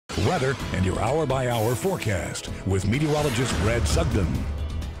weather, and your hour-by-hour forecast with meteorologist Brad Sugden.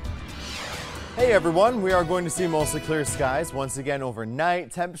 Hey everyone, we are going to see mostly clear skies once again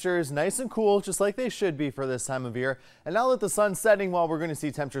overnight. Temperatures nice and cool, just like they should be for this time of year. And now that the sun's setting, well, we're going to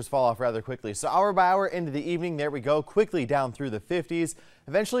see temperatures fall off rather quickly. So hour by hour into the evening, there we go, quickly down through the 50s,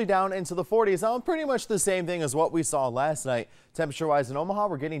 eventually down into the 40s. Now, pretty much the same thing as what we saw last night. Temperature-wise in Omaha,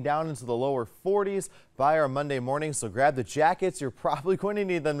 we're getting down into the lower 40s by our Monday morning, so grab the jackets. You're probably going to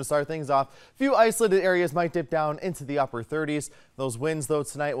need them to start things off. A few isolated areas might dip down into the upper 30s. Those winds, though,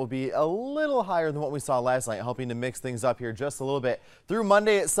 tonight will be a little higher than what we saw last night, helping to mix things up here just a little bit. Through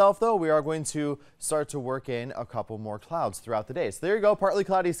Monday itself, though, we are going to start to work in a couple more clouds throughout the day. So there you go, partly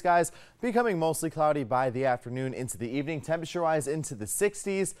cloudy skies, becoming mostly cloudy by the afternoon into the evening. Temperature-wise into the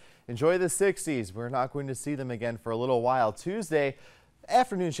 60s. Enjoy the 60s. We're not going to see them again for a little while. Tuesday,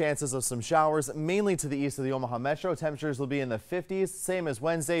 afternoon chances of some showers, mainly to the east of the Omaha Metro. Temperatures will be in the 50s, same as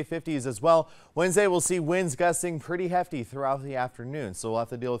Wednesday, 50s as well. Wednesday, we'll see winds gusting pretty hefty throughout the afternoon, so we'll have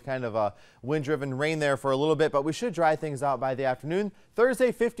to deal with kind of a wind-driven rain there for a little bit, but we should dry things out by the afternoon.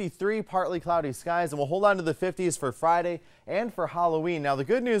 Thursday, 53, partly cloudy skies, and we'll hold on to the 50s for Friday and for Halloween. Now, the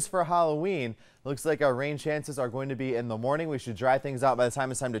good news for Halloween, looks like our rain chances are going to be in the morning. We should dry things out by the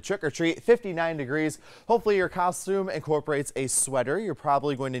time it's time to trick or treat. 59 degrees. Hopefully your costume incorporates a sweater. You're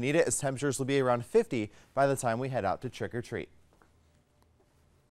probably going to need it as temperatures will be around 50 by the time we head out to trick or treat.